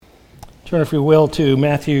Turn, if you will, to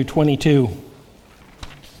Matthew 22.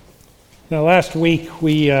 Now, last week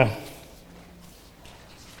we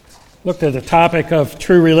looked at the topic of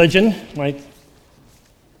true religion. Might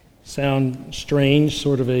sound strange,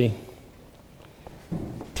 sort of a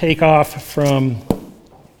takeoff from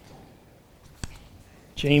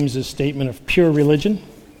James's statement of pure religion.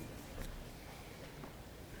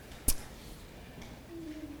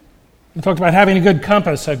 We talked about having a good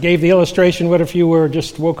compass. I gave the illustration, what if you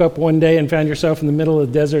just woke up one day and found yourself in the middle of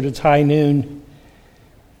the desert, it's high noon.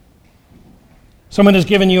 Someone has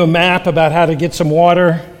given you a map about how to get some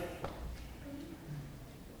water,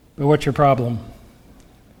 but what's your problem?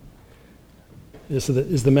 Is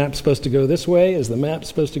the map supposed to go this way? Is the map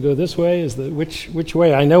supposed to go this way? Which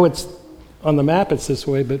way? I know it's on the map it's this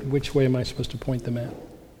way, but which way am I supposed to point the map?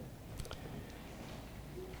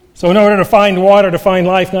 So in order to find water, to find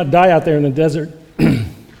life, not die out there in the desert, you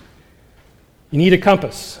need a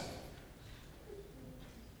compass.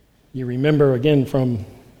 You remember again from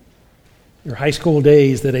your high school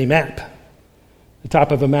days that a map, the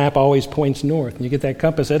top of a map always points north. And you get that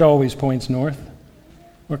compass, it always points north,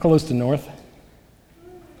 or close to north.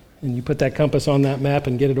 And you put that compass on that map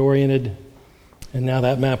and get it oriented, and now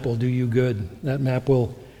that map will do you good. That map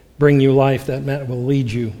will bring you life. That map will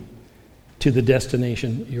lead you to the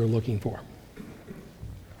destination you're looking for.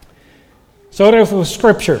 So it is with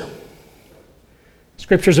Scripture.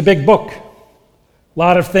 Scripture's a big book. A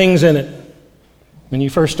lot of things in it. When you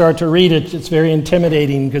first start to read it, it's very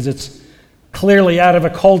intimidating because it's clearly out of a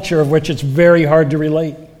culture of which it's very hard to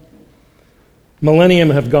relate. Millennium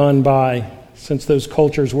have gone by since those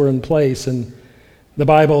cultures were in place, and the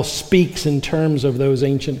Bible speaks in terms of those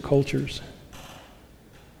ancient cultures.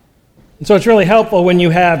 And so it's really helpful when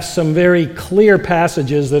you have some very clear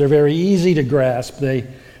passages that are very easy to grasp. They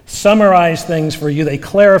summarize things for you. They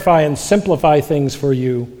clarify and simplify things for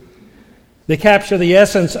you. They capture the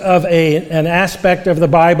essence of an aspect of the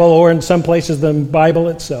Bible, or in some places the Bible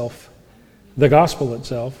itself, the gospel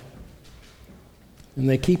itself. And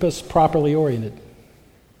they keep us properly oriented.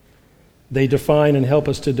 They define and help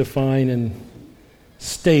us to define and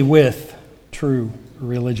stay with true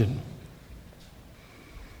religion.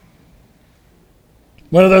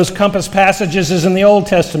 One of those compass passages is in the Old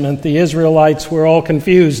Testament. The Israelites were all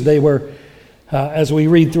confused. They were, as we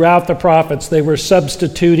read throughout the prophets, they were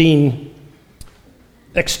substituting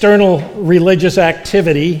external religious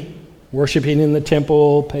activity, worshiping in the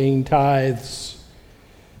temple, paying tithes,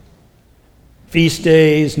 feast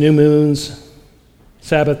days, new moons,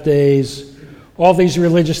 Sabbath days, all these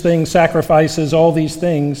religious things, sacrifices, all these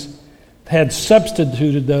things, had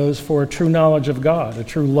substituted those for a true knowledge of God, a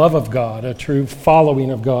true love of God, a true following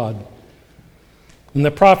of God. And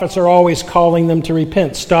the prophets are always calling them to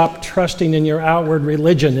repent. Stop trusting in your outward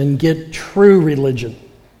religion and get true religion.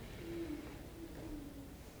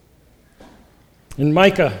 In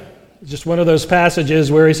Micah, just one of those passages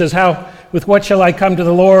where he says, with what shall I come to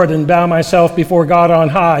the Lord and bow myself before God on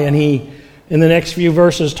high? And he, in the next few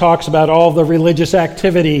verses, talks about all the religious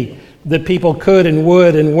activity that people could and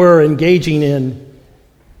would and were engaging in.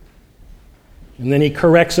 And then he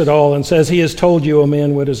corrects it all and says, He has told you, O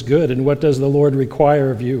man, what is good, and what does the Lord require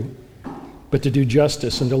of you, but to do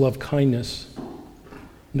justice and to love kindness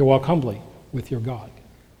and to walk humbly with your God.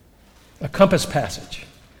 A compass passage.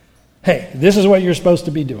 Hey, this is what you're supposed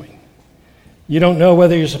to be doing. You don't know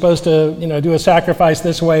whether you're supposed to, do a sacrifice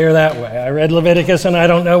this way or that way. I read Leviticus and I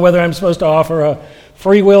don't know whether I'm supposed to offer a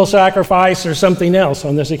free will sacrifice or something else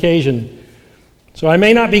on this occasion. So I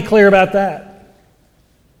may not be clear about that.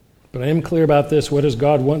 But I am clear about this. What does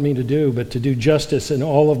God want me to do? But to do justice in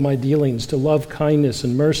all of my dealings, to love kindness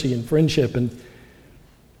and mercy and friendship, and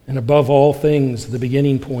above all things, the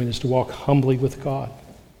beginning point is to walk humbly with God.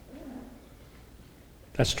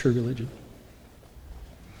 That's true religion.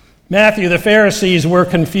 Matthew, the Pharisees were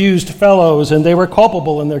confused fellows, and they were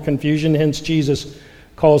culpable in their confusion, hence Jesus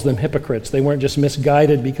calls them hypocrites. They weren't just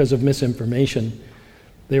misguided because of misinformation.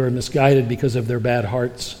 They were misguided because of their bad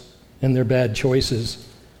hearts and their bad choices.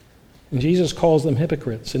 And Jesus calls them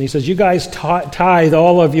hypocrites. And he says, you guys tithe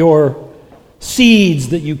all of your seeds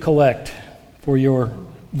that you collect for your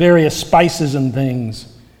various spices and things.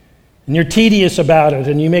 And you're tedious about it,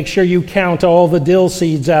 and you make sure you count all the dill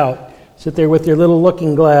seeds out. Sit there with your little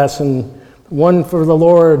looking glass, and 1 for the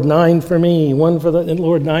Lord, 9 for me, 1 for the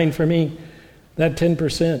Lord, 9 for me. That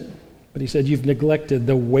 10%. But he said, you've neglected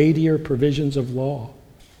the weightier provisions of law.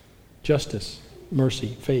 Justice,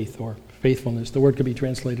 mercy, faith, or faithfulness. The word could be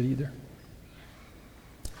translated either.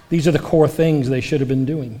 These are the core things they should have been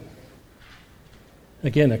doing.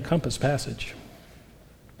 Again, a compass passage.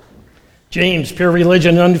 James, pure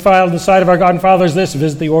religion, undefiled in the sight of our God and Father is this: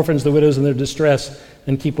 visit the orphans, the widows in their distress,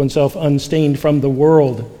 and keep oneself unstained from the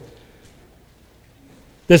world.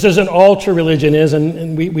 This is an ultra-religion,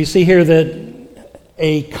 and we see here that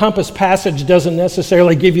a compass passage doesn't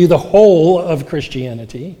necessarily give you the whole of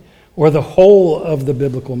Christianity or the whole of the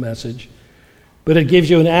biblical message, but it gives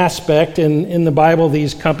you an aspect, and in the Bible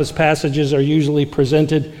these compass passages are usually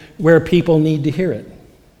presented where people need to hear it.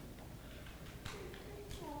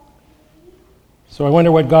 So I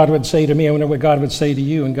wonder what God would say to me, I wonder what God would say to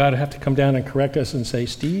you, and God would have to come down and correct us and say,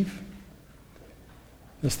 Steve,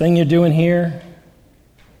 this thing you're doing here,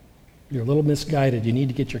 you're a little misguided. You need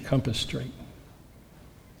to get your compass straight.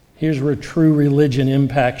 Here's where true religion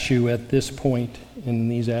impacts you at this point in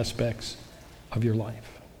these aspects of your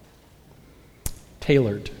life.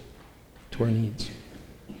 Tailored to our needs.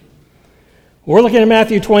 We're looking at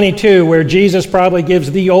Matthew 22, where Jesus probably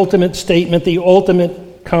gives the ultimate statement, the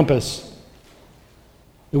ultimate compass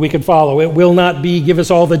that we could follow. It will not give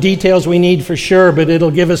us all the details we need for sure, but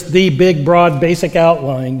it'll give us the big, broad, basic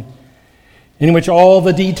outline in which all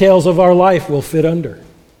the details of our life will fit under.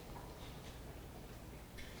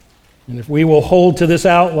 And if we will hold to this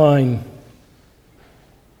outline,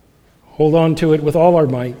 hold on to it with all our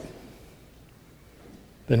might,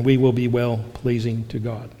 then we will be well-pleasing to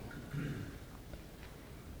God.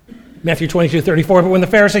 Matthew 22:34, but when the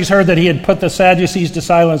Pharisees heard that he had put the Sadducees to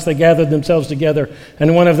silence, they gathered themselves together,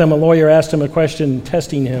 and one of them, a lawyer, asked him a question,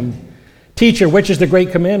 testing him, Teacher, which is the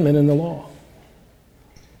great commandment in the law?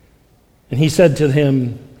 And he said to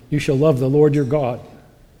him, You shall love the Lord your God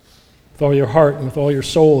with all your heart and with all your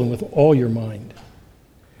soul and with all your mind.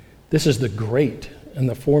 This is the great and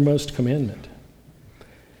the foremost commandment.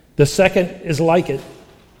 The second is like it.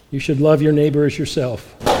 You should love your neighbor as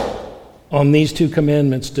yourself. On these two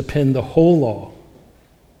commandments depend the whole law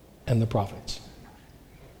and the prophets.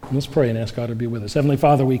 Let's pray and ask God to be with us. Heavenly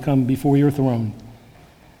Father, we come before your throne.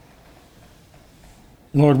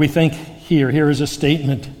 And Lord, we think here is a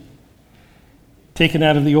statement taken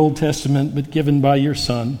out of the Old Testament, but given by your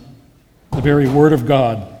Son, the very Word of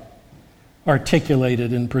God,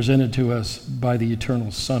 articulated and presented to us by the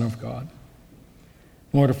eternal Son of God.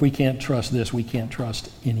 Lord, if we can't trust this, we can't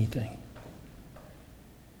trust anything.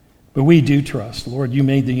 But we do trust. Lord, you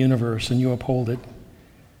made the universe and you uphold it.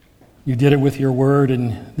 You did it with your word,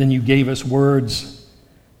 and then you gave us words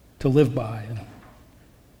to live by.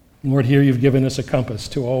 And Lord, here you've given us a compass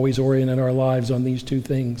to always orient our lives on these two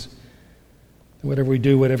things. Whatever we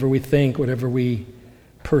do, whatever we think, whatever we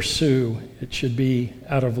pursue, it should be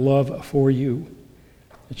out of love for you.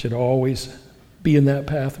 It should always be in that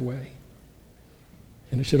pathway.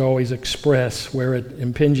 And it should always express, where it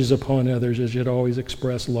impinges upon others, it should always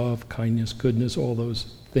express love, kindness, goodness, all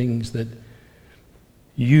those things that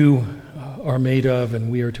you are made of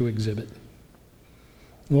and we are to exhibit.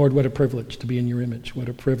 Lord, what a privilege to be in your image. What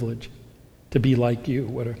a privilege to be like you.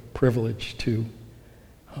 What a privilege to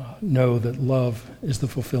know that love is the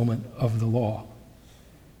fulfillment of the law,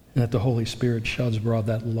 and that the Holy Spirit sheds abroad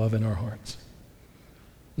that love in our hearts.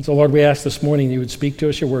 And so, Lord, we ask this morning that you would speak to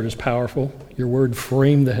us. Your word is powerful. Your word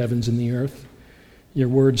framed the heavens and the earth. Your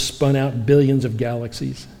word spun out billions of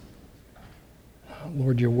galaxies.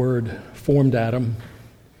 Lord, your word formed Adam.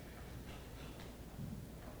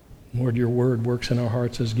 Lord, your word works in our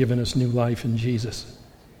hearts, has given us new life in Jesus,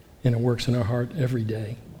 and it works in our heart every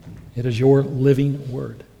day. It is your living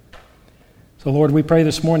word. So, Lord, we pray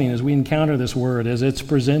this morning as we encounter this word, as it's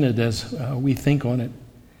presented, as we think on it,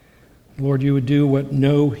 Lord, you would do what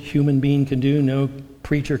no human being can do, no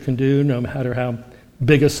preacher can do, no matter how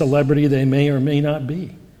big a celebrity they may or may not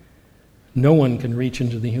be. No one can reach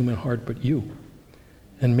into the human heart but you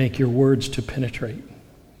and make your words to penetrate,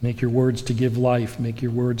 make your words to give life, make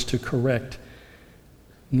your words to correct.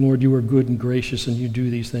 And Lord, you are good and gracious, and you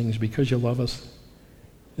do these things because you love us.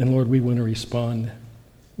 And Lord, we want to respond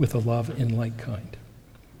with a love in like kind.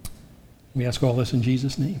 We ask all this in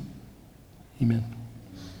Jesus' name. Amen.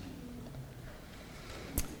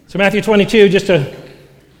 So Matthew 22, just a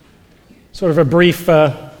sort of a brief,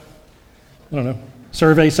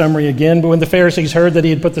 survey summary again. But when the Pharisees heard that he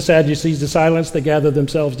had put the Sadducees to silence, they gathered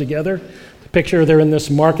themselves together. The picture, they're in this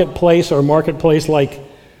marketplace or marketplace-like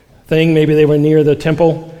thing. Maybe they were near the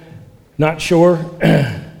temple. Not sure.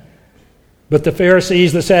 But the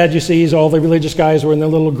Pharisees, the Sadducees, all the religious guys were in their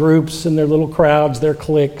little groups and their little crowds, their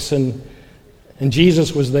cliques, and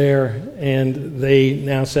Jesus was there, and they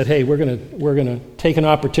now said, hey, we're gonna take an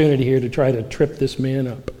opportunity here to try to trip this man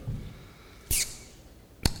up.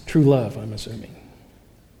 True love, I'm assuming.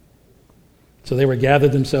 So they were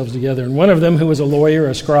gathered themselves together, and one of them, who was a lawyer,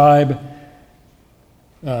 a scribe,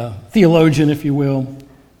 theologian, if you will,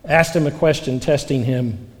 asked him a question, testing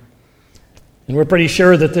him. And we're pretty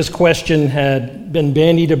sure that this question had been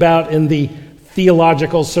bandied about in the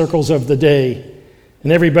theological circles of the day.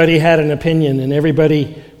 And everybody had an opinion, and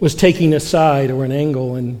everybody was taking a side or an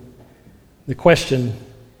angle. And the question,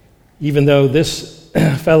 even though this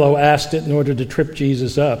fellow asked it in order to trip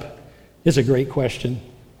Jesus up, is a great question.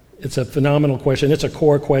 It's a phenomenal question. It's a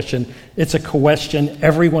core question. It's a question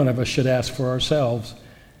every one of us should ask for ourselves.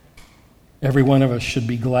 Every one of us should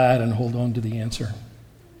be glad and hold on to the answer.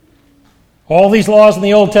 All these laws in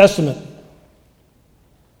the Old Testament,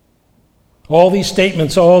 all these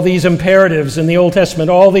statements, all these imperatives in the Old Testament,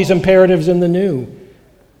 all these imperatives in the New,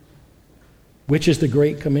 which is the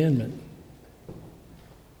great commandment?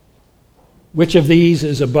 Which of these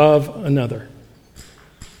is above another?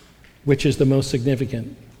 Which is the most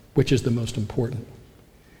significant? Which is the most important?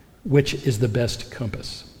 Which is the best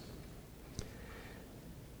compass?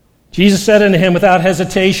 Jesus said unto him without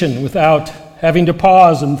hesitation, without having to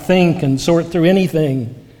pause and think and sort through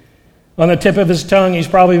anything. On the tip of his tongue, he's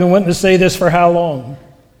probably been wanting to say this for how long?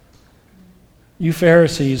 You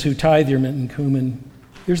Pharisees who tithe your mint and cumin,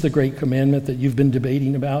 here's the great commandment that you've been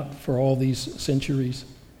debating about for all these centuries.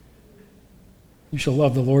 You shall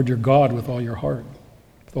love the Lord your God with all your heart,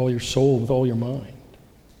 with all your soul, with all your mind.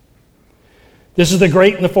 This is the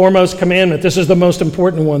great and the foremost commandment. This is the most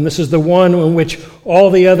important one. This is the one in which all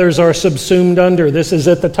the others are subsumed under. This is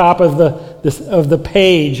at the top of the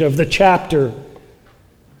page, of the chapter.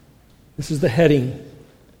 This is the heading.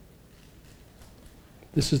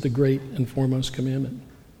 This is the great and foremost commandment.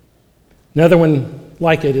 Another one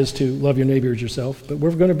like it is to love your neighbor as yourself, but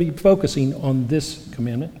we're going to be focusing on this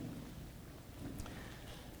commandment.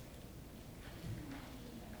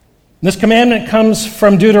 This commandment comes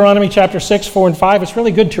from Deuteronomy chapter 6, 4, and 5. It's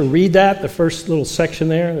really good to read that, the first little section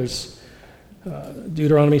there. There's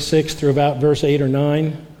Deuteronomy 6 through about verse 8 or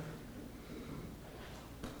 9.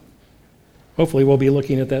 Hopefully we'll be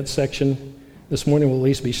looking at that section this morning. We'll at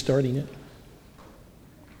least be starting it.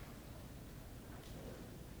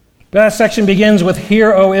 That section begins with,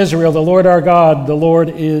 Hear, O Israel, the Lord our God, the Lord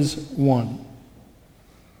is one.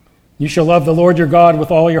 You shall love the Lord your God with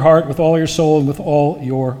all your heart, with all your soul, and with all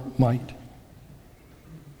your might.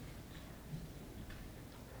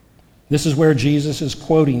 This is where Jesus is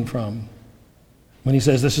quoting from when he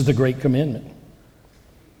says this is the great commandment.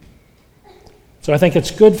 So I think it's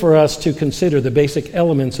good for us to consider the basic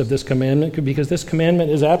elements of this commandment because this commandment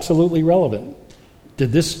is absolutely relevant.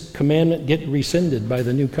 Did this commandment get rescinded by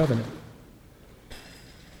the new covenant?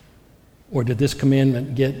 Or did this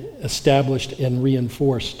commandment get established and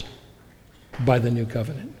reinforced by the new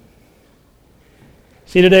covenant?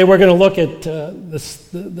 See, today we're going to look at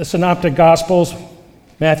the synoptic gospels,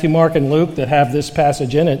 Matthew, Mark, and Luke, that have this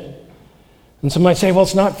passage in it. And some might say, well,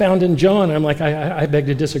 it's not found in John. I'm like, I beg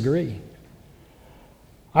to disagree.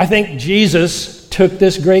 I think Jesus took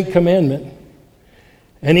this great commandment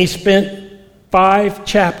and he spent 5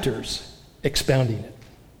 chapters expounding it.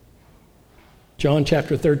 John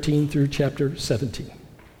chapter 13 through chapter 17.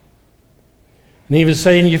 And he was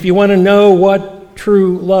saying, if you want to know what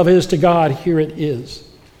true love is to God, here it is.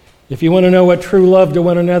 If you want to know what true love to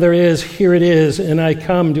one another is, here it is. And I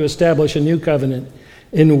come to establish a new covenant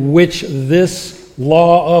in which this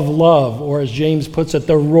law of love, or as James puts it,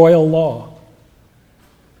 the royal law,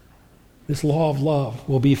 this law of love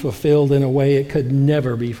will be fulfilled in a way it could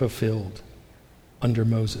never be fulfilled under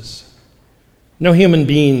Moses. No human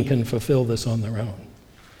being can fulfill this on their own.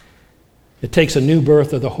 It takes a new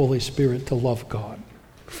birth of the Holy Spirit to love God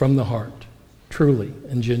from the heart, truly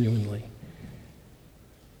and genuinely.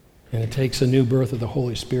 And it takes a new birth of the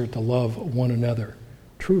Holy Spirit to love one another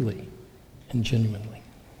truly and genuinely.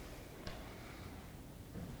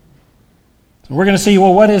 So we're going to see,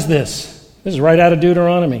 well, what is this? This is right out of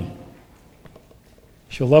Deuteronomy.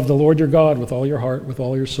 You shall love the Lord your God with all your heart, with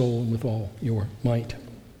all your soul, and with all your might.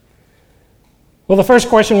 Well, the first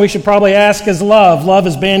question we should probably ask is love. Love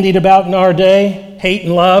is bandied about in our day. Hate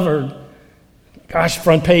and love are,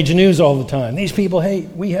 front page news all the time. These people hate.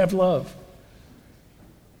 We have love.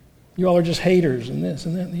 You all are just haters and this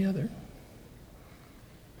and that and the other.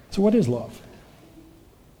 So what is love?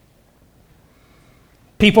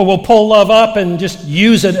 People will pull love up and just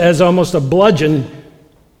use it as almost a bludgeon.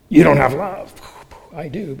 You don't have love. I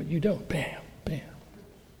do, but you don't. Bam, bam.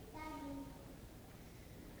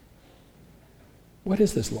 What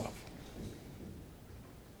is this love?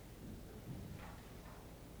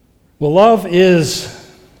 Well, love is,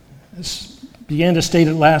 as began to state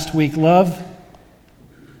it last week, love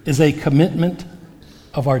is a commitment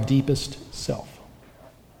of our deepest self.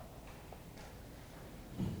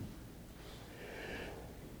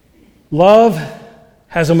 Love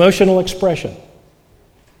has emotional expression.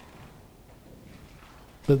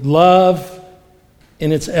 But love,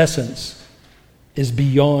 in its essence, is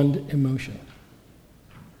beyond emotion.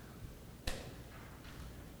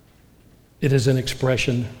 It is an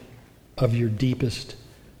expression of your deepest,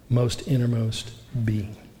 most innermost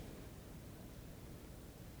being.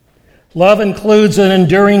 Love includes an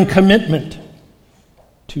enduring commitment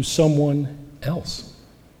to someone else.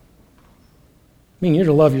 I mean, you're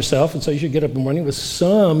to love yourself, and so you should get up in the morning with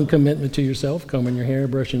some commitment to yourself, combing your hair,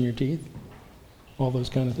 brushing your teeth, all those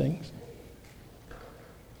kind of things.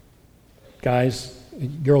 Guys,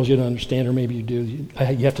 girls, you don't understand, or maybe you do. You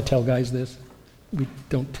have to tell guys this. We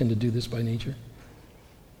don't tend to do this by nature.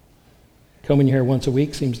 Combing your hair once a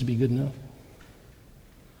week seems to be good enough.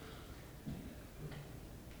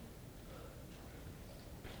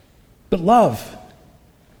 But love,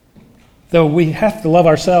 though we have to love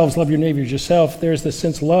ourselves, love your neighbor as yourself, there's this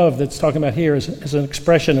sense of love that's talking about here as an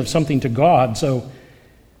expression of something to God. So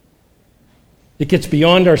it gets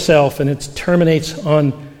beyond ourself and it terminates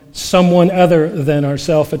on someone other than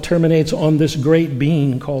ourself. It terminates on this great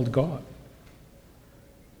being called God.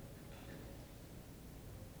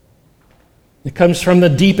 It comes from the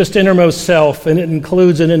deepest innermost self, and it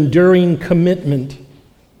includes an enduring commitment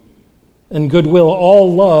and goodwill.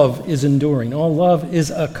 All love is enduring. All love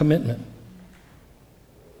is a commitment.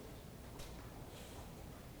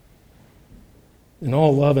 And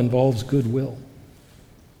all love involves goodwill.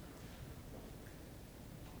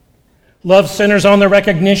 Love centers on the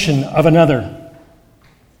recognition of another.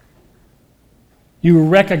 You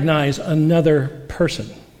recognize another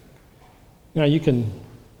person. Now, you can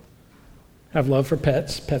have love for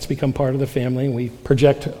pets. Pets become part of the family, and we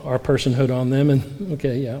project our personhood on them, and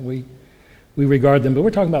we regard them. But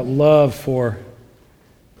we're talking about love for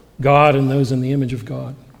God and those in the image of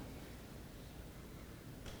God.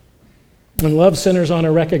 And love centers on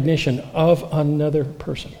a recognition of another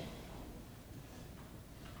person.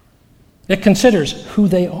 It considers who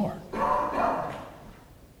they are.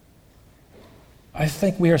 I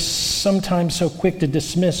think we are sometimes so quick to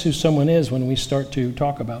dismiss who someone is when we start to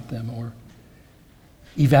talk about them or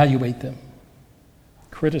evaluate them,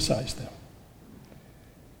 criticize them.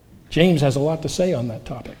 James has a lot to say on that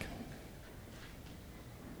topic.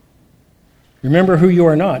 Remember who you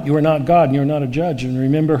are not. You are not God, and you are not a judge. And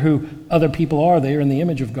remember who other people are. They are in the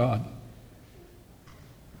image of God.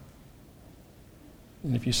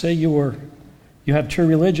 And if you say you have true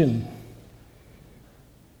religion,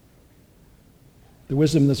 the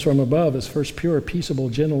wisdom that's from above is first pure, peaceable,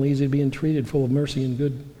 gentle, easy to be entreated, full of mercy and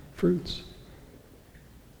good fruits.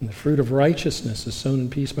 And the fruit of righteousness is sown in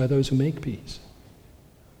peace by those who make peace.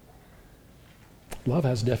 Love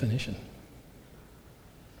has definition.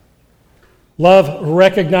 Love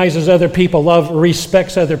recognizes other people. Love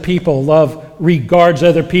respects other people. Love regards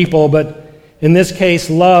other people. But in this case,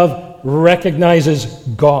 love recognizes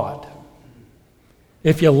God.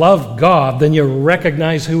 If you love God, then you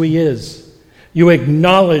recognize who He is. You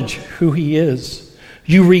acknowledge who He is.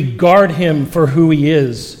 You regard Him for who He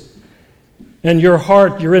is. And your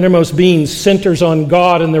heart, your innermost being, centers on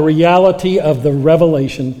God and the reality of the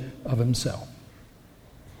revelation of Himself.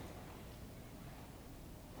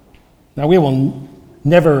 Now, we will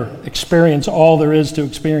never experience all there is to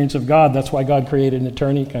experience of God. That's why God created an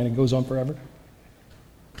eternity. It kind of goes on forever,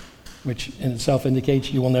 which in itself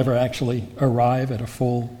indicates you will never actually arrive at a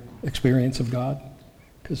full experience of God,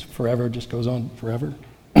 because forever just goes on forever.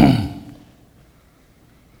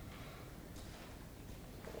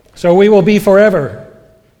 So we will be forever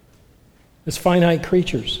as finite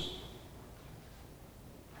creatures,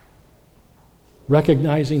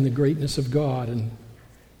 recognizing the greatness of God and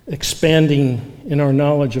expanding in our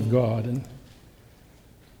knowledge of God.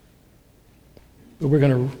 But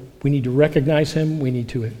we need to recognize Him, we need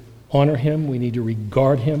to honor Him, we need to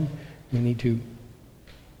regard Him, we need to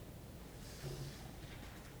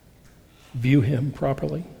view Him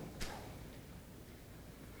properly.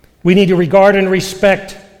 We need to regard and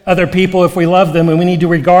respect other people if we love them, and we need to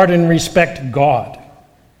regard and respect God.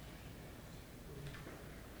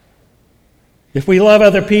 If we love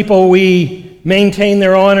other people, we maintain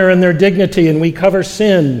their honor and their dignity, and we cover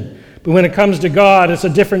sin. But when it comes to God, it's a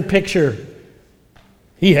different picture.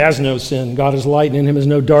 He has no sin. God is light, and in Him is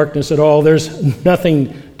no darkness at all. There's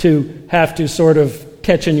nothing to have to sort of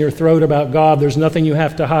catch in your throat about God. There's nothing you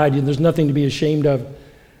have to hide. There's nothing to be ashamed of.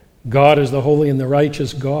 God is the holy and the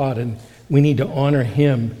righteous God, and we need to honor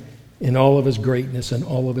Him in all of His greatness and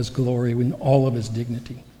all of His glory and all of His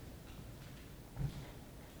dignity.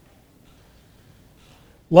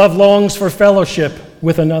 Love longs for fellowship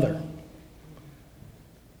with another.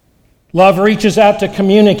 Love reaches out to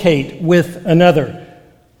communicate with another.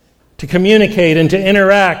 to communicate and to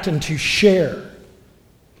interact and to share.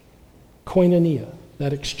 Koinonia,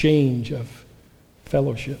 that exchange of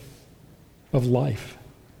fellowship, of life,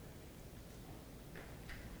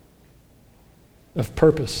 of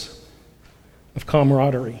purpose, of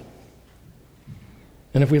camaraderie.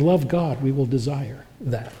 And if we love God, we will desire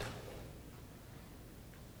that.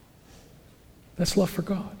 That's love for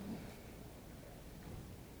God.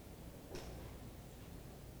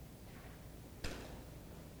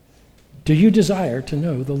 Do you desire to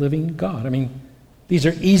know the living God? I mean, these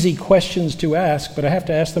are easy questions to ask, but I have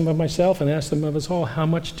to ask them of myself and ask them of us all. How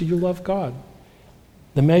much do you love God?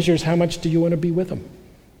 The measure is how much do you want to be with Him?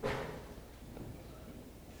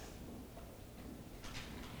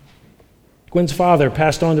 Gwen's father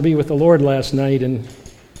passed on to be with the Lord last night and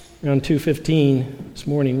around 2:15, this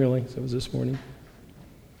morning really, so it was this morning.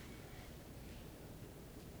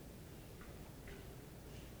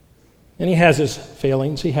 And he has his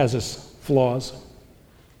failings, he has his flaws.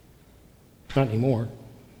 Not anymore.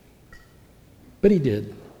 But he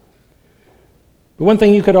did. But one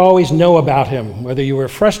thing you could always know about him, whether you were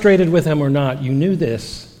frustrated with him or not, you knew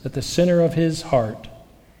this, that the center of his heart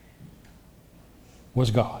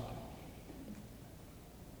was God.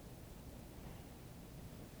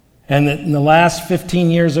 And that in the last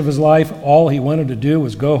 15 years of his life, all he wanted to do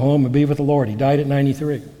was go home and be with the Lord. He died at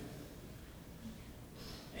 93.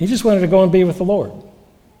 He just wanted to go and be with the Lord.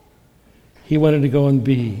 He wanted to go and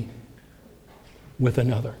be with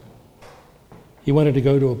another. He wanted to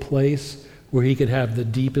go to a place where he could have the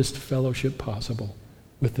deepest fellowship possible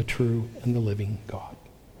with the true and the living God.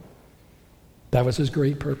 That was his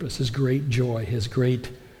great purpose, his great joy, his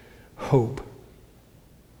great hope.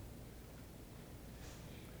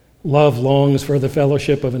 Love longs for the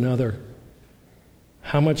fellowship of another.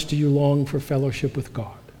 How much do you long for fellowship with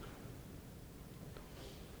God?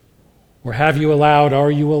 Or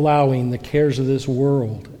are you allowing the cares of this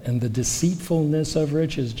world and the deceitfulness of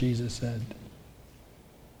riches, Jesus said?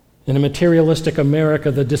 In a materialistic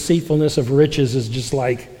America, the deceitfulness of riches is just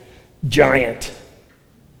like giant.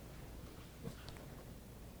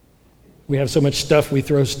 We have so much stuff, we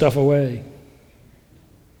throw stuff away.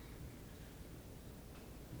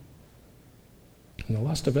 And the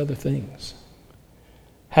lust of other things.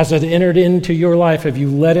 Has it entered into your life? Have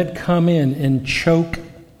you let it come in and choke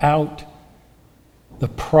out the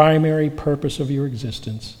primary purpose of your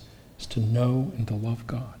existence is to know and to love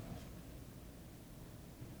God?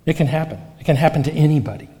 It can happen. It can happen to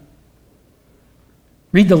anybody.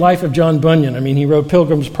 Read the life of John Bunyan. I mean, he wrote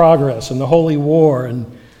Pilgrim's Progress and the Holy War,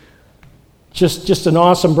 and just an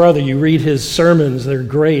awesome brother. You read his sermons, they're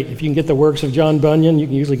great. If you can get the works of John Bunyan, you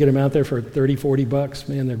can usually get them out there for $30, $40.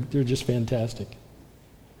 Man, they're just fantastic.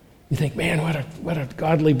 You think, man, what a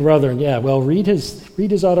godly brother. And yeah, well, read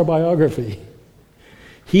his autobiography.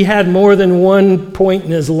 He had more than one point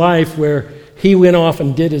in his life where he went off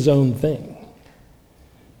and did his own thing.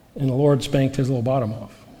 And the Lord spanked his little bottom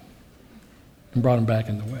off and brought him back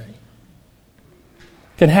in the way.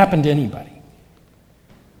 It can happen to anybody.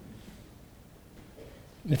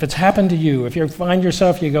 If it's happened to you, if you find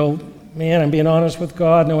yourself, you go, man, I'm being honest with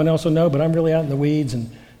God, no one else will know, but I'm really out in the weeds,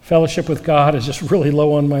 and fellowship with God is just really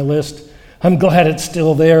low on my list. I'm glad it's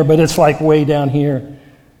still there, but it's like way down here.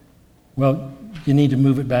 Well, you need to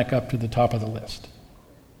move it back up to the top of the list.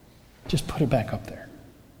 Just put it back up there.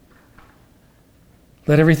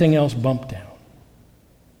 Let everything else bump down.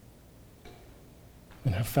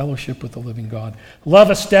 And have fellowship with the living God. Love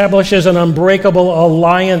establishes an unbreakable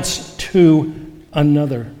alliance to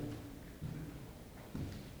another.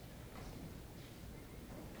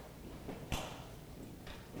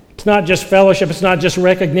 It's not just fellowship, it's not just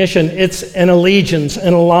recognition, it's an allegiance,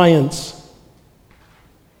 an alliance.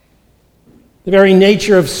 The very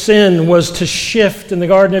nature of sin was to shift in the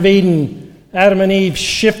Garden of Eden. Adam and Eve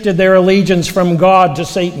shifted their allegiance from God to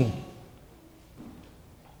Satan.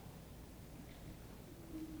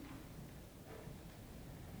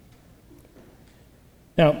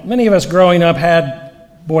 Now, many of us growing up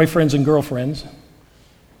had boyfriends and girlfriends.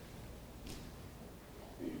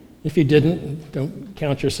 If you didn't, don't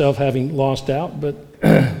count yourself having lost out, but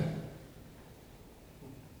I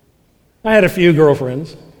had a few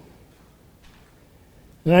girlfriends.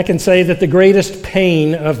 And I can say that the greatest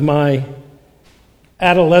pain of my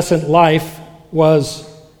adolescent life was,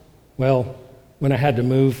 well, when I had to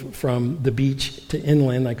move from the beach to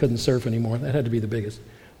inland. I couldn't surf anymore. That had to be the biggest.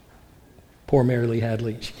 Poor Mary Lee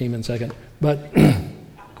Hadley. She came in second. But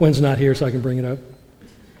Gwen's not here, so I can bring it up.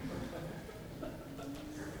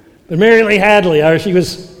 But Mary Lee Hadley, she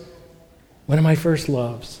was one of my first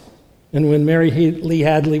loves. And when Mary Lee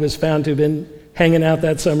Hadley was found to have been hanging out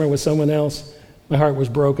that summer with someone else, My heart was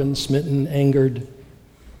broken, smitten, angered.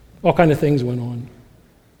 All kind of things went on.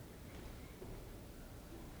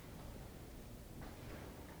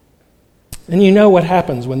 And you know what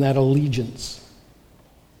happens when that allegiance,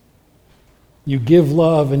 you give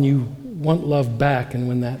love and you want love back, and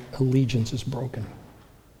when that allegiance is broken.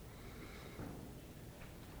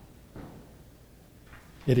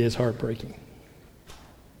 It is heartbreaking.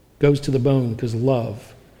 Goes to the bone, because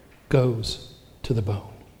love goes to the bone.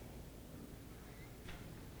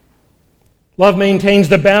 Love maintains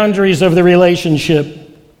the boundaries of the relationship.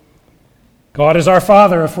 God is our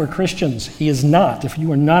Father if we're Christians. He is not. If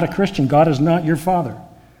you are not a Christian, God is not your Father.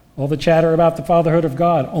 All the chatter about the fatherhood of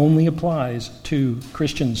God only applies to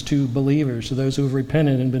Christians, to believers, to those who have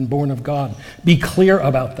repented and been born of God. Be clear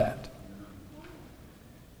about that.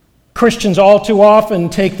 Christians all too often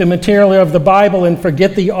take the material of the Bible and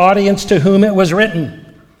forget the audience to whom it was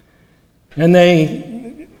written. And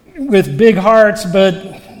they, with big hearts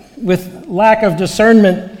but with lack of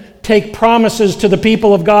discernment, take promises to the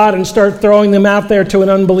people of God and start throwing them out there to an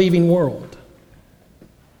unbelieving world.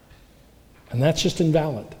 And that's just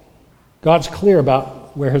invalid. God's clear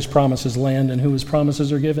about where his promises land and who his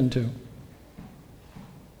promises are given to.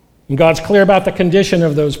 And God's clear about the condition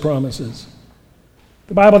of those promises.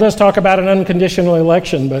 The Bible does talk about an unconditional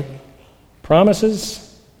election, but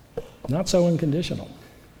promises, not so unconditional.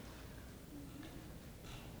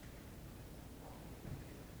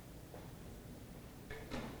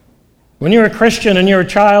 When you're a Christian and you're a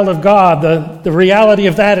child of God, the reality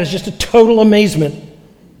of that is just a total amazement.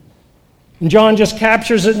 And John just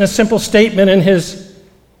captures it in a simple statement in his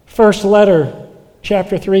first letter,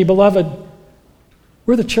 chapter 3. Beloved,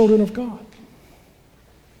 we're the children of God.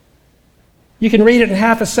 You can read it in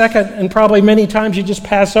half a second, and probably many times you just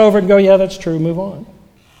pass over and go, yeah, that's true, move on.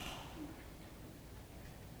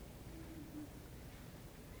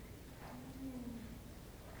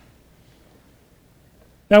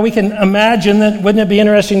 Now we can imagine that, wouldn't it be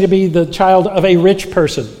interesting to be the child of a rich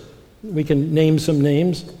person? We can name some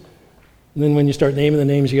names. And then when you start naming the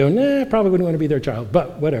names, you go, nah, probably wouldn't want to be their child,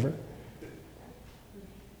 but whatever.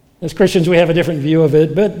 As Christians, we have a different view of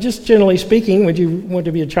it, but just generally speaking, would you want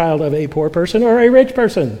to be a child of a poor person or a rich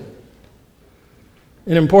person?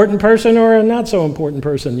 An important person or a not so important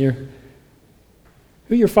person?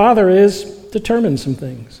 Who your father is determines some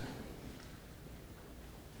things.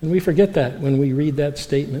 And we forget that when we read that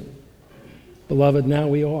statement. Beloved, now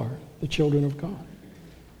we are the children of God.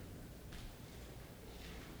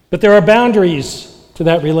 But there are boundaries to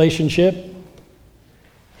that relationship.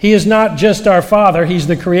 He is not just our Father, he's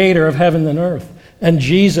the creator of heaven and earth. And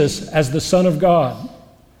Jesus, as the Son of God,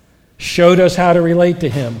 showed us how to relate to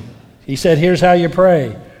him. He said, here's how you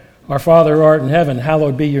pray. Our Father who art in heaven,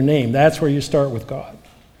 hallowed be your name. That's where you start with God,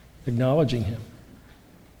 acknowledging him.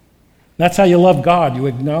 That's how you love God, you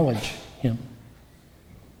acknowledge him.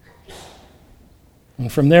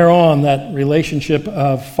 And from there on, that relationship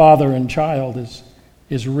of father and child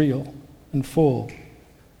is real and full.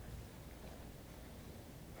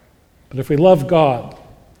 But if we love God,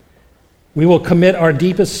 we will commit our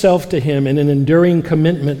deepest self to him in an enduring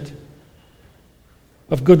commitment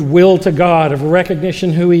of goodwill to God, of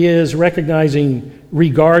recognition who he is, recognizing,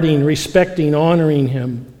 regarding, respecting, honoring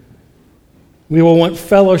him. We will want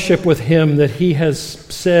fellowship with him that he has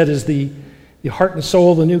said is the heart and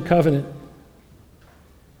soul of the new covenant.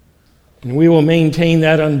 And we will maintain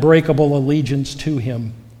that unbreakable allegiance to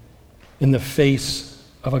him in the face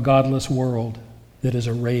of a godless world that is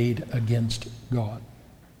arrayed against God.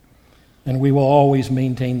 And we will always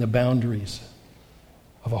maintain the boundaries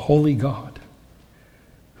of a holy God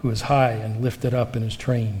who is high and lifted up, and his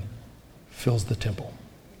train fills the temple.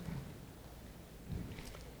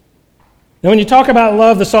 Now, when you talk about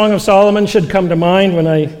love, the Song of Solomon should come to mind. When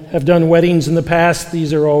I have done weddings in the past,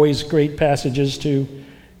 these are always great passages to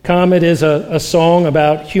come. It is a song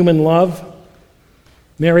about human love,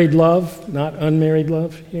 married love, not unmarried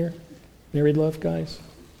love here. Married love, guys?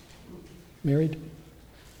 Married?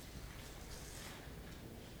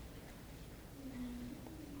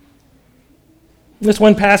 This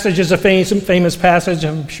one passage is a famous passage.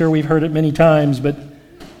 I'm sure we've heard it many times, but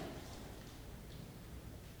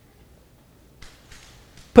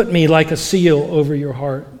put me like a seal over your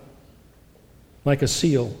heart, like a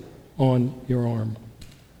seal on your arm.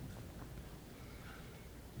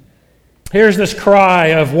 Here's this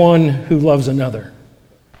cry of one who loves another.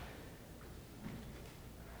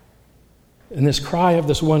 And this cry of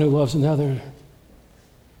this one who loves another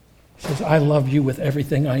says, I love you with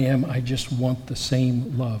everything I am. I just want the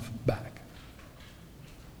same love back.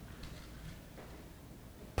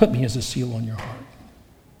 Put me as a seal on your heart.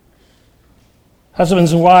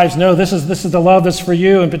 Husbands and wives, know this is the love that's for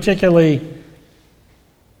you, and particularly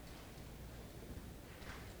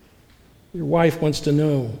your wife wants to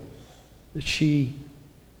know that she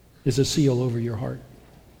is a seal over your heart.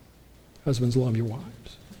 Husbands, love your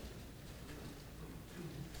wives.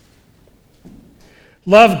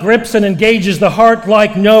 Love grips and engages the heart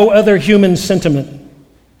like no other human sentiment.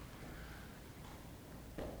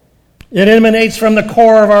 It emanates from the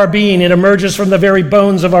core of our being. It emerges from the very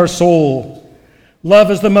bones of our soul.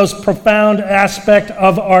 Love is the most profound aspect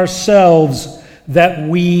of ourselves that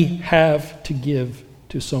we have to give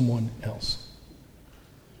to someone else.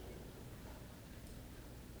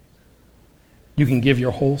 You can give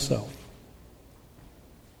your whole self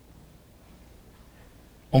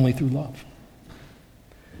only through love.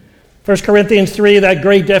 1 Corinthians 3, that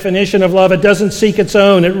great definition of love, it doesn't seek its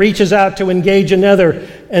own. It reaches out to engage another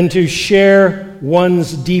and to share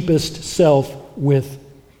one's deepest self with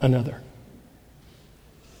another.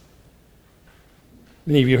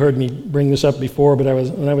 Many of you heard me bring this up before, but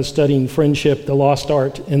when I was studying friendship, the lost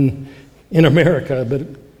art in America, but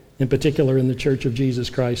in particular in the Church of Jesus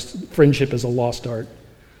Christ, friendship is a lost art.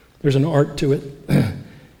 There's an art to it,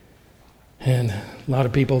 and a lot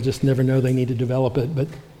of people just never know they need to develop it.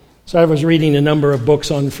 So I was reading a number of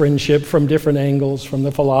books on friendship from different angles, from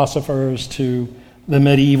the philosophers to the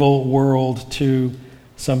medieval world to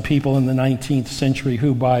some people in the 19th century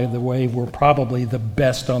who, by the way, were probably the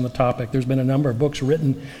best on the topic. There's been a number of books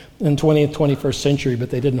written in the 20th, 21st century,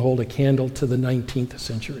 but they didn't hold a candle to the 19th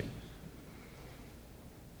century.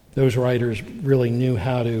 Those writers really knew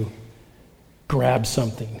how to grab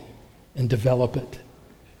something and develop it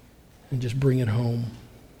and just bring it home.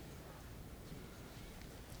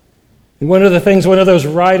 And one of the things one of those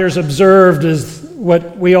writers observed is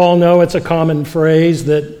what we all know, it's a common phrase,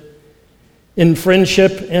 that in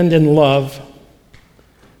friendship and in love,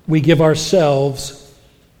 we give ourselves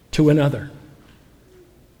to another.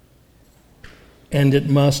 And it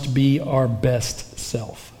must be our best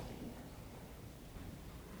self.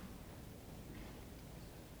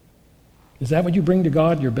 Is that what you bring to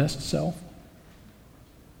God, your best self?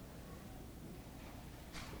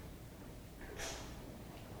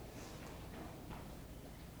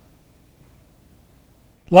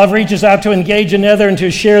 Love reaches out to engage another and to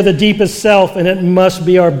share the deepest self, and it must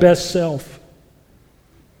be our best self.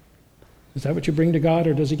 Is that what you bring to God,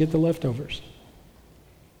 or does he get the leftovers?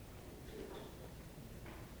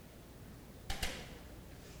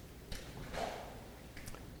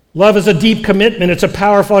 Love is a deep commitment. It's a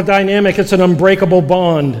powerful dynamic. It's an unbreakable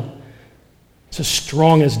bond. It's as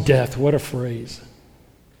strong as death. What a phrase.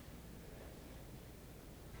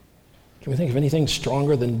 Can we think of anything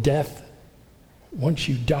stronger than death? Once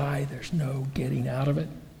you die, there's no getting out of it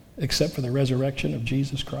except for the resurrection of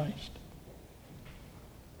Jesus Christ.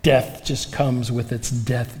 Death just comes with its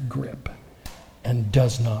death grip and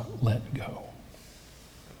does not let go.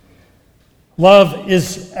 Love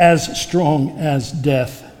is as strong as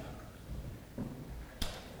death.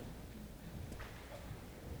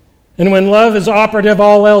 And when love is operative,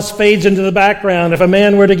 all else fades into the background. If a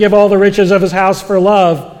man were to give all the riches of his house for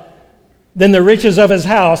love, then the riches of his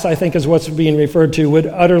house, I think is what's being referred to, would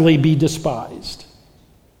utterly be despised.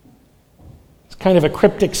 It's kind of a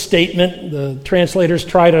cryptic statement. The translators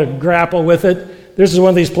try to grapple with it. This is one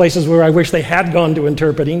of these places where I wish they had gone to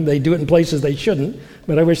interpreting. They do it in places they shouldn't,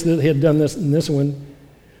 but I wish that they had done this in this one.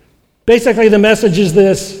 Basically, the message is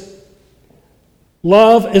this: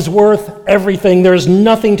 love is worth everything. There's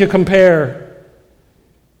nothing to compare.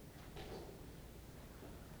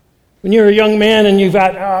 When you're a young man and you've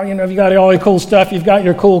got, you've got all your cool stuff, you've got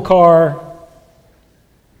your cool car. I'm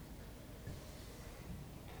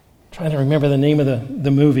trying to remember the name of the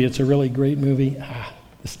movie. It's a really great movie.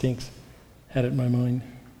 This stinks. Had it in my mind.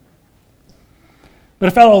 But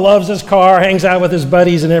a fellow loves his car, hangs out with his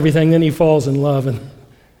buddies and everything, then he falls in love, and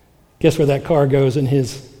guess where that car goes in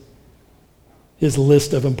his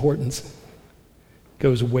list of importance?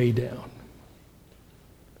 Goes way down.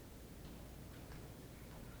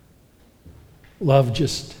 Love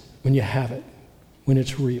just, when you have it, when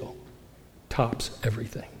it's real, tops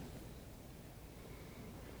everything.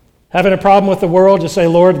 Having a problem with the world, just say,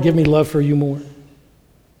 Lord, give me love for you more.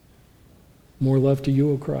 More love to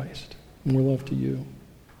you, O Christ. More love to you.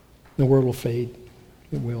 The world will fade.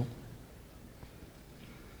 It will.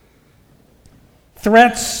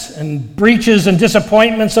 Threats and breaches and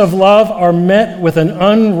disappointments of love are met with an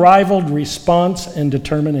unrivaled response and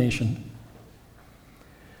determination.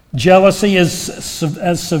 Jealousy is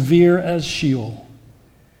as severe as Sheol.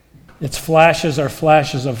 Its flashes are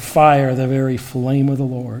flashes of fire, the very flame of the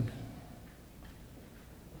Lord.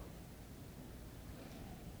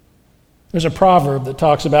 There's a proverb that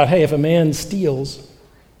talks about, hey, if a man steals,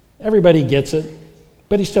 everybody gets it,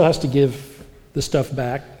 but he still has to give the stuff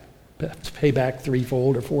back, to pay back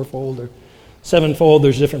threefold or fourfold or sevenfold.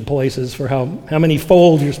 There's different places for how many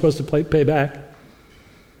fold you're supposed to pay back.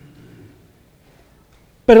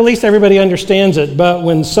 But at least everybody understands it. But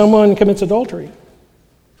when someone commits adultery,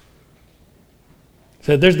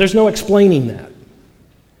 so there's no explaining that.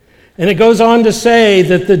 And it goes on to say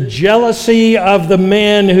that the jealousy of the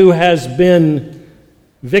man who has been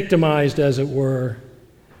victimized, as it were,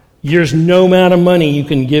 there's no amount of money you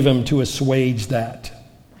can give him to assuage that.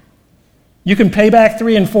 You can pay back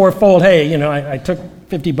three and fourfold. Hey, I took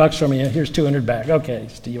 $50 from you. Here's $200 back. Okay,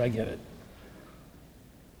 Steve, I get it.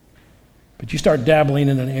 But you start dabbling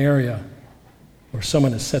in an area where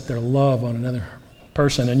someone has set their love on another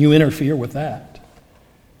person, and you interfere with that.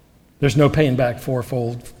 There's no paying back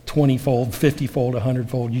fourfold, 20-fold, 50-fold,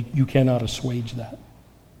 100-fold. You cannot assuage that.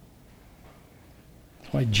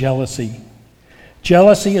 That's why jealousy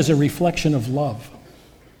is a reflection of love.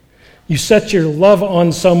 You set your love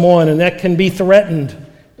on someone, and that can be threatened.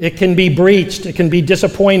 It can be breached. It can be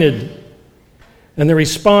disappointed. And the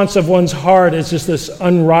response of one's heart is just this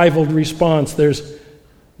unrivaled response.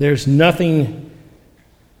 There's nothing.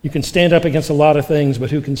 You can stand up against a lot of things, but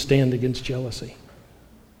who can stand against jealousy?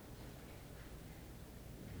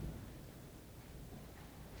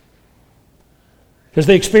 Because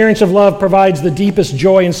the experience of love provides the deepest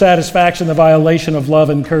joy and satisfaction. The violation of love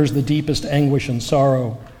incurs the deepest anguish and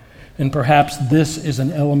sorrow. And perhaps this is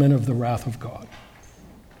an element of the wrath of God.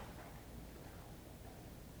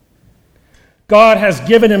 God has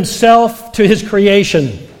given himself to his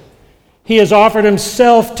creation. He has offered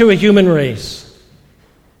himself to a human race.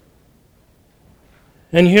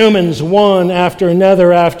 And humans, one after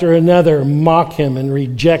another, mock him and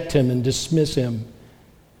reject him and dismiss him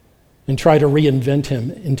and try to reinvent him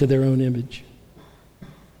into their own image.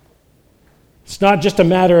 It's not just a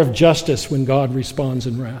matter of justice when God responds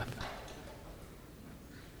in wrath.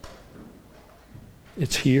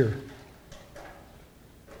 It's here.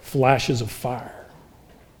 Flashes of fire.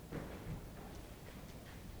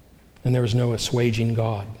 And there was no assuaging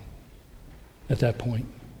God at that point.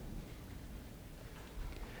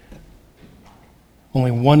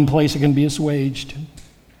 Only one place it can be assuaged,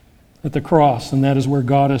 at the cross, and that is where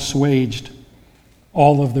God assuaged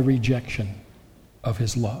all of the rejection of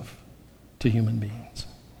his love to human beings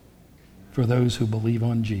for those who believe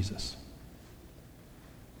on Jesus.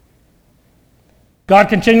 God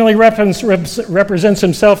continually represents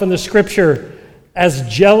himself in the Scripture as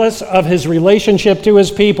jealous of his relationship to his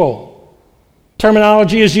people.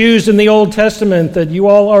 Terminology is used in the Old Testament that you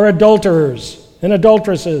all are adulterers and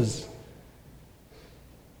adulteresses.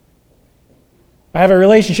 I have a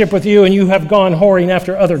relationship with you and you have gone whoring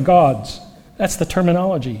after other gods. That's the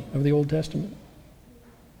terminology of the Old Testament.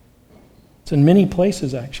 It's in many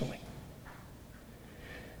places, actually.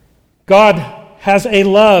 God has a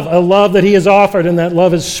love that he has offered, and that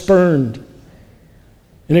love is spurned.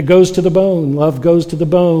 And it goes to the bone. Love goes to the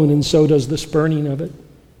bone, and so does the spurning of it.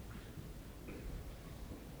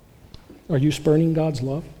 Are you spurning God's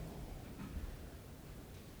love?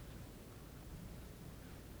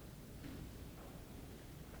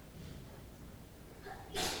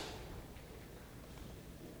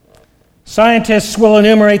 Scientists will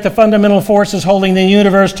enumerate the fundamental forces holding the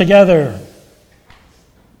universe together.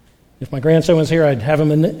 If my grandson was here, I'd have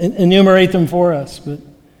him enumerate them for us. But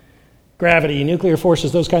gravity, nuclear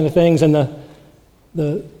forces, those kind of things, and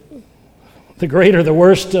the greater, the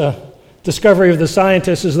worst discovery of the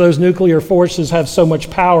scientists is those nuclear forces have so much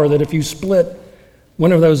power that if you split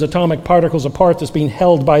one of those atomic particles apart that's being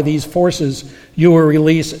held by these forces, you will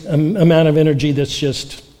release an amount of energy that's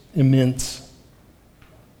just immense.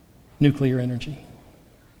 Nuclear energy.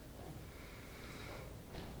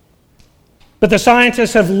 But the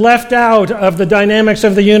scientists have left out of the dynamics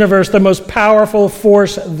of the universe the most powerful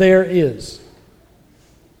force there is.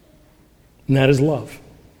 And that is love.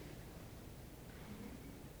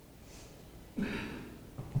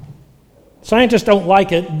 Scientists don't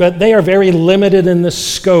like it, but they are very limited in the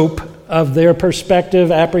scope of their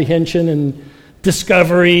perspective, apprehension, and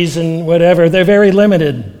discoveries and whatever. They're very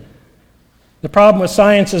limited. The problem with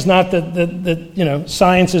science is not that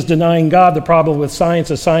science is denying God. The problem with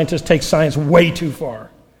science is scientists take science way too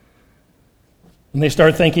far. And they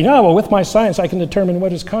start thinking, with my science I can determine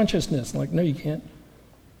what is consciousness. Like, no, you can't.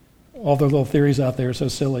 All the little theories out there are so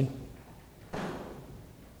silly.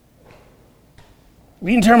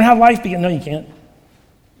 We can determine how life began. No, you can't.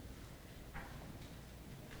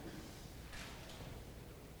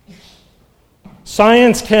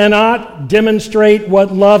 Science cannot demonstrate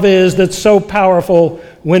what love is that's so powerful.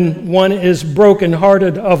 When one is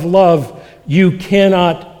brokenhearted of love, you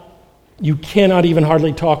cannot even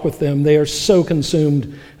hardly talk with them. They are so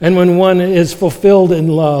consumed. And when one is fulfilled in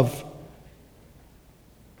love,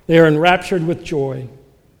 they are enraptured with joy.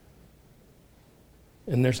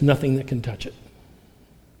 And there's nothing that can touch it.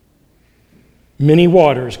 Many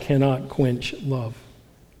waters cannot quench love,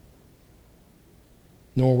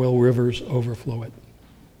 nor will rivers overflow it.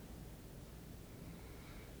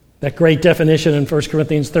 That great definition in 1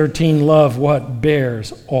 Corinthians 13, love, what?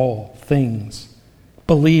 Bears all things,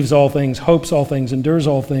 believes all things, hopes all things, endures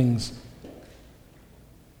all things.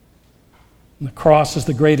 And the cross is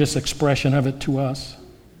the greatest expression of it to us.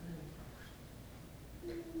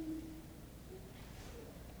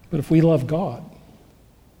 But if we love God,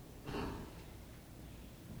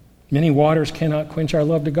 many waters cannot quench our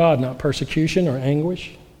love to God, not persecution or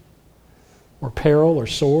anguish or peril or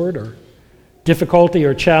sword or difficulty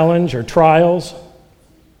or challenge or trials.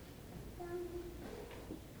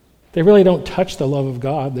 They really don't touch the love of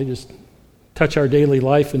God. They just touch our daily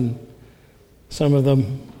life and some of the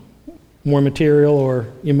more material or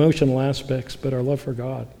emotional aspects, but our love for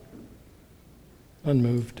God,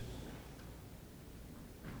 unmoved.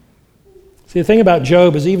 See, the thing about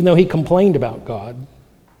Job is even though he complained about God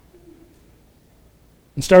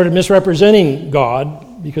and started misrepresenting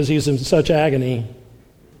God because he was in such agony,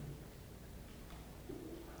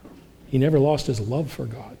 he never lost his love for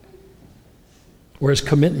God or his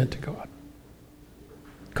commitment to God.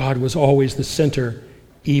 God was always the center,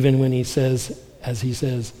 even when he says, as he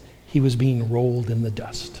says, he was being rolled in the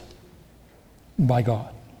dust by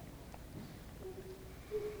God.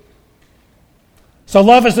 So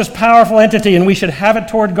love is this powerful entity, and we should have it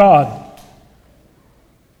toward God.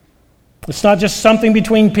 It's not just something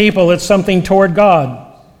between people, it's something toward God.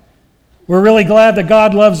 We're really glad that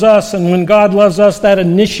God loves us, and when God loves us, that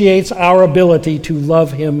initiates our ability to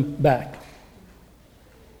love him back.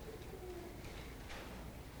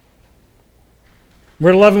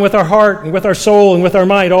 We're to love him with our heart and with our soul and with our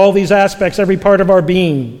might, all these aspects, every part of our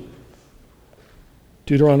being.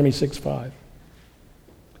 Deuteronomy 6:5.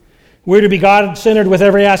 We're to be God-centered with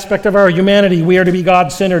every aspect of our humanity. We are to be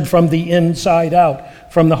God-centered from the inside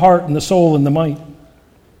out, from the heart and the soul and the might.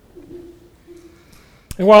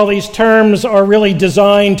 And while these terms are really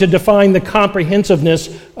designed to define the comprehensiveness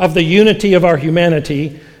of the unity of our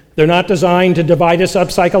humanity, they're not designed to divide us up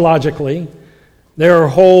psychologically. There are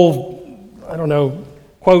whole,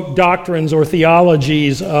 quote, doctrines or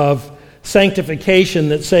theologies of sanctification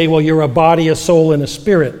that say, well, you're a body, a soul, and a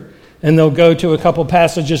spirit. And they'll go to a couple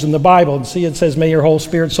passages in the Bible and see it says, may your whole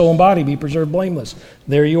spirit, soul, and body be preserved blameless.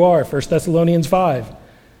 There you are, 1 Thessalonians 5.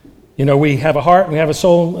 We have a heart, we have a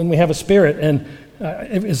soul, and we have a spirit. And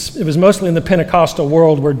it was mostly in the Pentecostal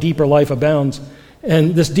world where deeper life abounds.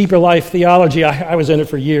 And this deeper life theology, I was in it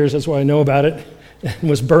for years. That's why I know about it and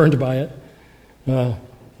was burned by it.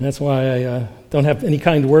 That's why I don't have any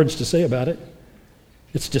kind words to say about it.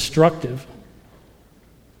 It's destructive.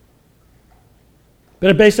 But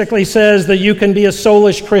it basically says that you can be a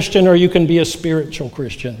soulish Christian or you can be a spiritual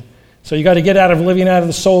Christian. So you got to get out of living out of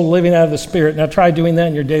the soul, living out of the spirit. Now try doing that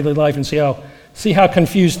in your daily life and see how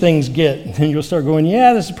confused things get. And you'll start going,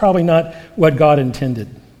 yeah, this is probably not what God intended.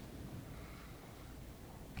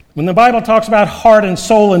 When the Bible talks about heart and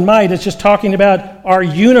soul and might, it's just talking about our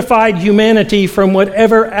unified humanity from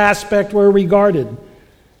whatever aspect we're regarded.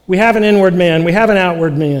 We have an inward man, we have an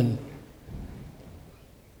outward man.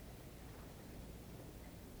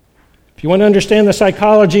 If you want to understand the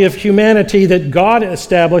psychology of humanity that God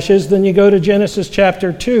establishes, then you go to Genesis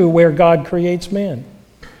chapter 2, where God creates man.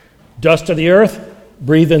 Dust of the earth,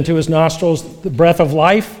 breathed into his nostrils the breath of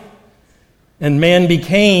life, and man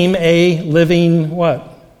became a living what?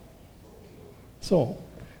 Soul.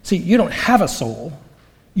 See, you don't have a soul.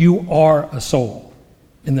 You are a soul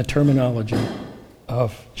in the terminology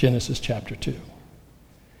of Genesis chapter 2.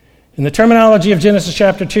 In the terminology of Genesis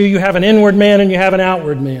chapter 2, you have an inward man and you have an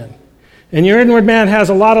outward man. And your inward man has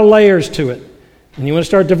a lot of layers to it. And you want to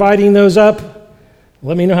start dividing those up?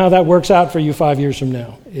 Let me know how that works out for you 5 years from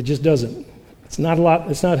now. It just doesn't. It's not a lot.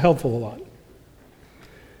 It's not helpful a lot.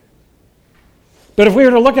 But if we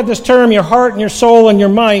were to look at this term, your heart and your soul and your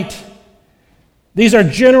might, these are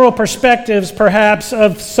general perspectives, perhaps,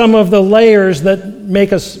 of some of the layers that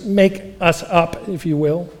make us up, if you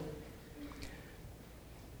will.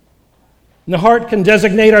 And the heart can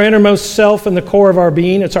designate our innermost self and the core of our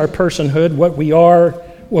being. It's our personhood, what we are,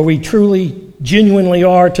 what we truly, genuinely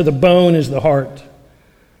are to the bone is the heart.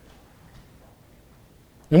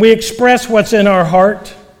 And we express what's in our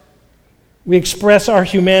heart. We express our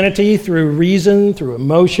humanity through reason, through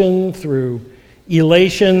emotion, through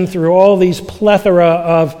elation, through all these plethora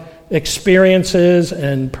of experiences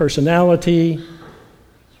and personality.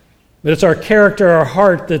 But it's our character, our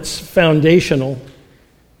heart that's foundational.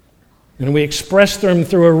 And we express them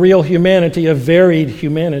through a real humanity, a varied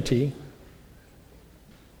humanity.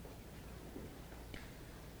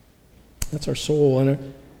 That's our soul.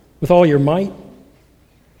 And with all your might,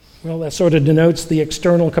 well, that sort of denotes the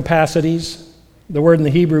external capacities. The word in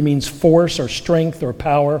the Hebrew means force or strength or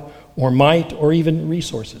power or might or even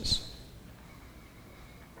resources.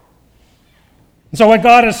 And so what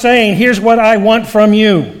God is saying, here's what I want from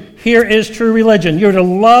you. Here is true religion. You're to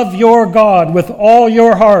love your God with all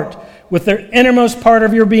your heart, with the innermost part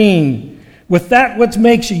of your being, with that which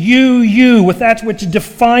makes you, you, with that which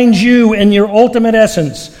defines you in your ultimate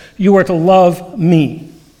essence. You are to love me.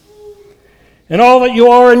 And all that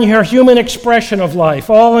you are in your human expression of life,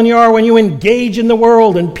 all that you are when you engage in the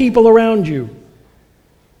world and people around you,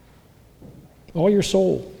 all your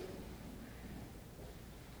soul,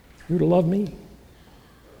 you're to love me.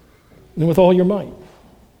 And with all your might,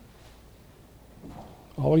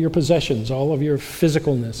 all your possessions, all of your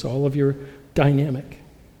physicalness, all of your dynamic.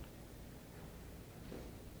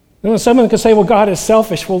 Now, someone could say, well, God is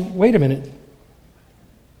selfish. Well, wait a minute.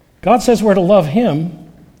 God says we're to love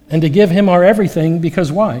him and to give him our everything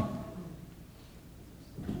because why?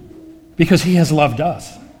 Because he has loved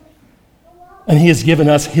us. And he has given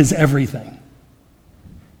us his everything.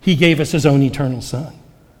 He gave us his own eternal Son.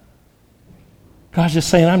 God's just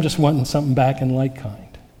saying, I'm just wanting something back in like kind.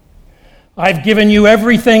 I've given you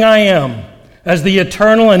everything I am as the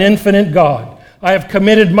eternal and infinite God. I have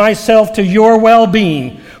committed myself to your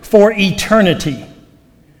well-being for eternity.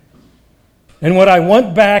 And what I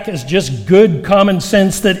want back is just good common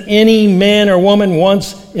sense that any man or woman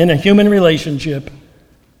wants in a human relationship.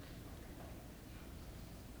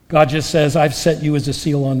 God just says, I've set you as a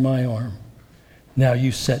seal on my arm. Now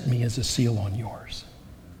you set me as a seal on yours.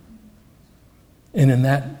 And in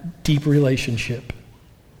that deep relationship,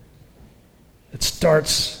 it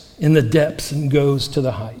starts in the depths and goes to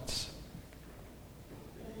the heights.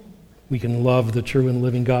 We can love the true and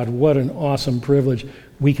living God. What an awesome privilege.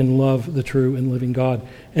 We can love the true and living God.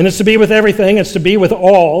 And it's to be with everything. It's to be with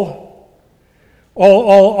all.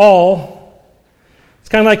 All. It's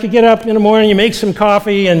kind of like you get up in the morning, you make some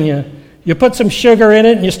coffee, and you put some sugar in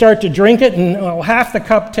it, and you start to drink it, and half the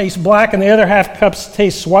cup tastes black, and the other half cups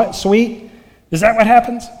taste sweet. Is that what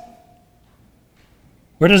happens?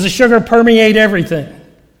 Or does the sugar permeate everything?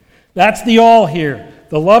 That's the all here.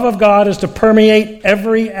 The love of God is to permeate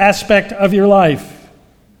every aspect of your life.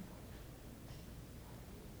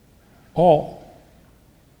 All.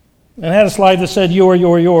 And I had a slide that said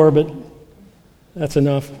your, but that's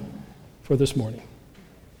enough for this morning.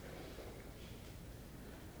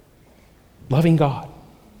 Loving God,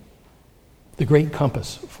 the great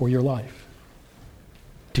compass for your life.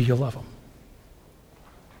 Do you love him?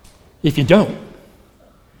 If you don't,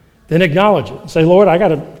 then acknowledge it. Say, Lord, I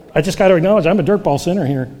just got to acknowledge I'm a dirtball sinner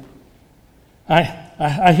here.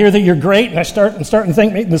 I hear that you're great, and I start to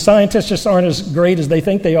think maybe the scientists just aren't as great as they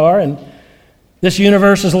think they are, and this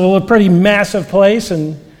universe is a pretty massive place,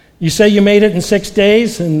 and you say you made it in 6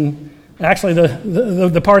 days, and actually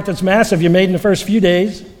the part that's massive you made in the first few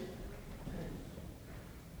days.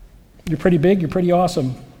 You're pretty big, you're pretty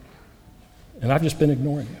awesome, and I've just been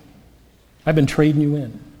ignoring you. I've been trading you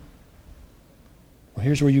in. Well,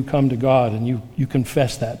 here's where you come to God and you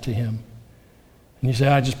confess that to him. And you say,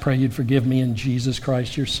 I just pray you'd forgive me in Jesus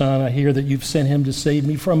Christ, your Son. I hear that you've sent him to save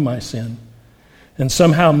me from my sin. And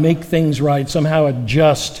somehow make things right, somehow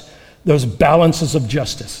adjust those balances of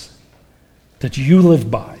justice that you live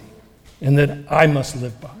by and that I must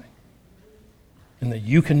live by. And that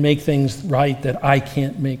you can make things right that I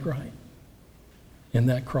can't make right. In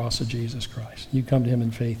that cross of Jesus Christ. You come to him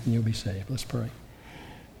in faith and you'll be saved. Let's pray.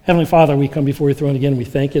 Heavenly Father, we come before your throne again. We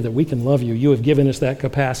thank you that we can love you. You have given us that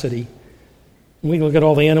capacity. And we look at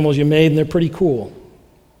all the animals you made, and they're pretty cool.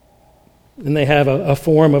 And they have a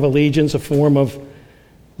form of allegiance, a form of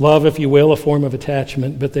love, if you will, a form of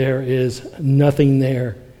attachment. But there is nothing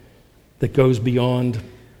there that goes beyond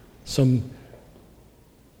some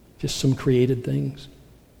created things.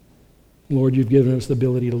 Lord, you've given us the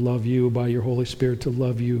ability to love you by your Holy Spirit, to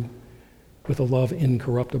love you with a love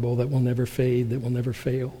incorruptible that will never fade, that will never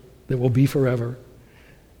fail, that will be forever.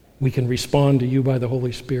 We can respond to you by the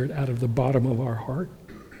Holy Spirit out of the bottom of our heart.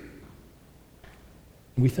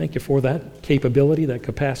 We thank you for that capability, that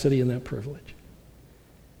capacity, and that privilege.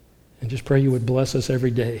 And just pray you would bless us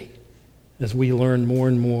every day as we learn more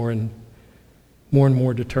and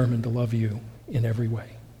more determined to love you in every way.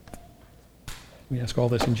 We ask all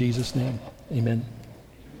this in Jesus' name. Amen.